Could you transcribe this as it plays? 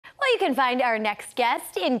you can find our next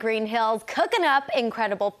guest in Green Hills cooking up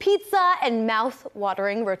incredible pizza and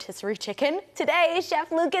mouth-watering rotisserie chicken. Today, Chef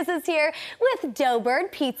Lucas is here with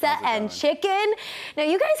Doughbird Pizza and Chicken. Now,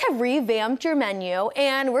 you guys have revamped your menu,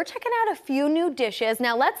 and we're checking out a few new dishes.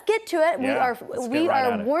 Now, let's get to it. Yeah, we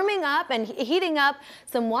are warming up and heating up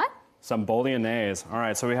some what? Some bolognese. All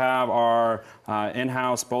right, so we have our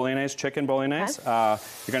in-house bolognese, chicken bolognese. Okay.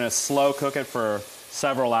 You're gonna slow cook it for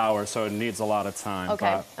several hours, so it needs a lot of time.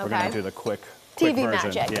 Okay. But we're gonna do the quick TV version.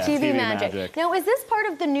 magic. Yeah, TV magic. Now, is this part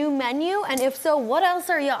of the new menu? And if so, what else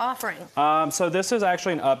are you offering? So this is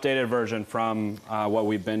actually an updated version from what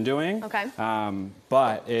we've been doing. Okay.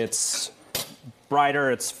 But it's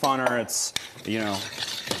brighter, it's funner, it's, you know,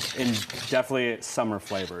 in definitely summer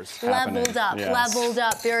flavors. Leveled up,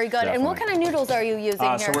 very good. Definitely. And what kind of noodles are you using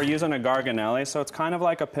here? So we're using a garganelli, so it's kind of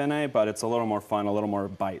like a penne, but it's a little more fun, a little more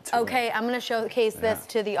bite to it. Okay, I'm gonna showcase this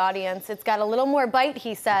to the audience. It's got a little more bite,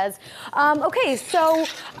 he says. Okay, so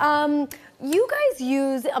you guys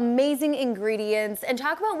use amazing ingredients, and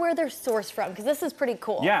talk about where they're sourced from, because this is pretty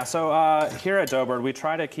cool. Yeah, so here at Doughbird, we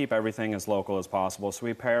try to keep everything as local as possible. So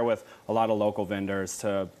we pair with a lot of local vendors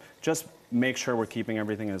to just make sure we're keeping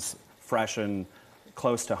everything as fresh and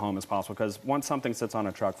close to home as possible, because once something sits on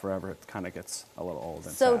a truck forever, it kind of gets a little old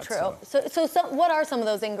and so sad, true. So what are some of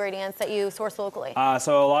those ingredients that you source locally?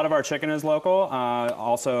 So a lot of our chicken is local.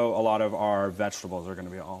 Also, a lot of our vegetables are going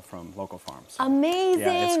to be all from local farms. Amazing.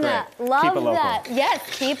 Yeah, it's great. Love keep it local. that. Yes,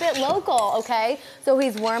 keep it local. Okay, so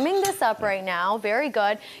he's warming this up right now. Very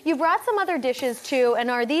good. You brought some other dishes too, and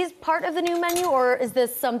are these part of the new menu, or is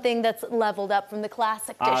this something that's leveled up from the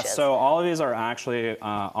classic dishes? So all of these are actually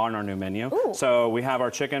on our new menu. Ooh. So we have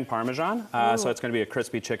our chicken parmesan. So it's going to be a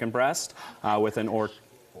crispy chicken breast with an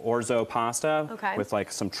orzo pasta with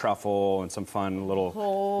like some truffle and some fun little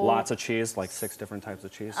lots of cheese, like 6 different types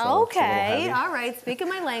of cheese. So okay, all right, speaking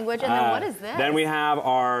my language. And then what is this? Then we have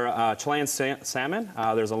our Chilean salmon.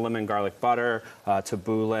 There's a lemon garlic butter,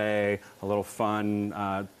 tabbouleh, a little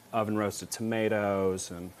fun oven roasted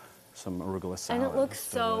tomatoes, and some arugula salad. And it looks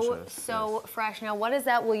so fresh. Now, what is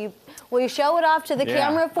that? Will you show it off to the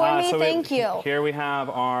camera for me? Thank you. Here we have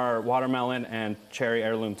our watermelon and cherry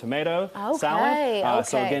heirloom tomato salad.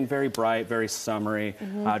 So again, very bright, very summery.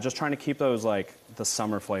 Just trying to keep those like the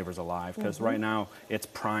summer flavors alive, because right now it's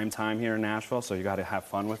prime time here in Nashville, so you got to have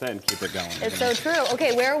fun with it and keep it going. It's so true.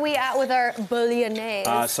 Okay, where are we at with our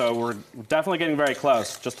bolognese? So we're definitely getting very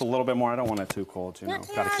close. Just a little bit more. I don't want it too cold, you know.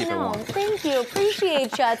 Got to keep it warm. Thank you.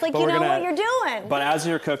 Appreciate you. It's like you know what you're doing. But as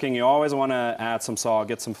you're cooking, you always want to add some salt,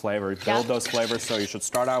 get some flavor, build those flavors. So you should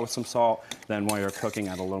start out with some salt, then while you're cooking,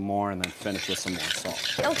 add a little more, and then finish with some more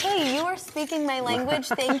salt. Okay, you are speaking my language.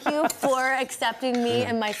 Thank you for accepting me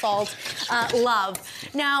and my salt love.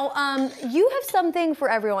 Now, you have something for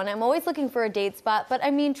everyone. I'm always looking for a date spot, but I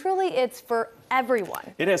mean, truly, it's for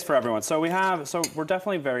everyone. It is for everyone. So we're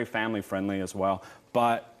definitely very family friendly as well.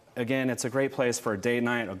 But again, it's a great place for a date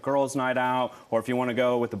night, a girls' night out, or if you want to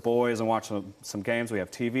go with the boys and watch some games, we have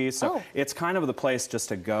TV. So it's kind of the place just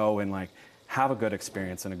to go and like have a good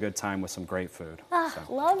experience and a good time with some great food.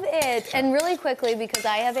 Love it. And really quickly, because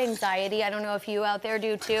I have anxiety, I don't know if you out there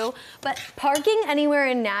do too, but parking anywhere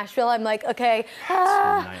in Nashville, I'm like, okay. It's a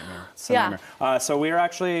nightmare. It's a nightmare. So we are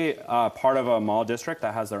actually part of a mall district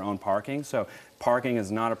that has their own parking. So parking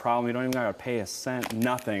is not a problem. You don't even gotta pay a cent,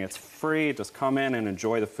 nothing. It's free. Just come in and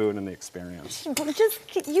enjoy the food and the experience. You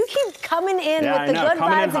keep coming in with the good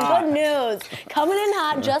vibes and good news. Coming in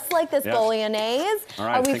hot, just like this bolognese. All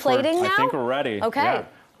right, are we plating now? I think we're ready. Okay. Yeah.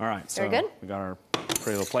 All right, so very good. We got our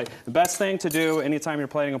pretty little plate. The best thing to do anytime you're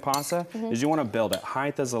plating a pasta is you wanna build it.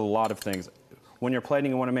 Height is a lot of things. When you're plating,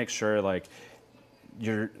 you wanna make sure like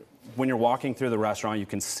when you're walking through the restaurant, you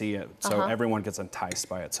can see it, so everyone gets enticed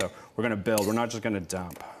by it. So we're gonna build, we're not just gonna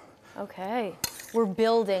dump. Okay, we're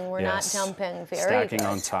building, we're not dumping. Very Stacking good.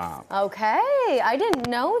 on top. Okay, I didn't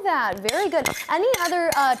know that. Very good. Any other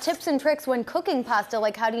tips and tricks when cooking pasta?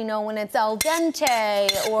 Like how do you know when it's al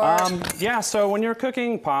dente or? Yeah, so when you're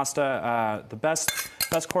cooking pasta, the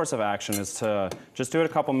best course of action is to just do it a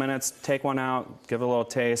couple minutes, take one out, give it a little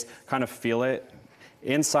taste, kind of feel it.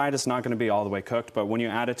 Inside, it's not going to be all the way cooked, but when you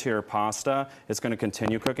add it to your pasta, it's going to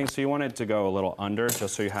continue cooking. So you want it to go a little under,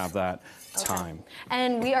 just so you have that time.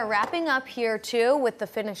 And we are wrapping up here too with the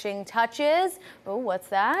finishing touches. Oh, what's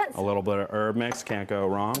that? A little bit of herb mix, can't go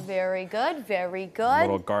wrong. Very good, very good. A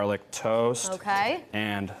little garlic toast. Okay.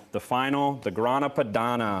 And the final, the grana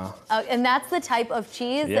padano. And that's the type of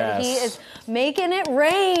cheese that he is making it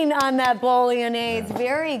rain on that bolognese.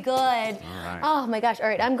 Very good. All right. right. Oh my gosh. All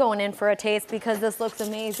right, I'm going in for a taste because this looks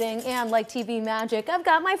amazing. And like TV magic, I've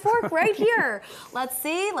got my fork right here. Let's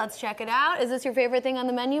see. Let's check it out. Is this your favorite thing on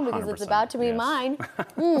the menu? Because it's about to be yes. mine.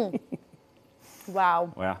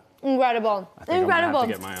 Wow. Yeah. Incredible. I think Incredible.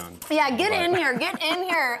 I'm gonna have to get my own. Yeah, get in here. Get in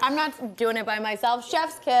here. I'm not doing it by myself.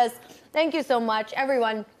 Chef's kiss. Thank you so much,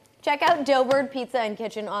 everyone. Check out Doughbird Pizza and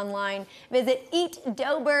Kitchen online. Visit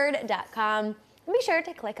eatdoughbird.com and be sure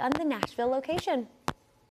to click on the Nashville location.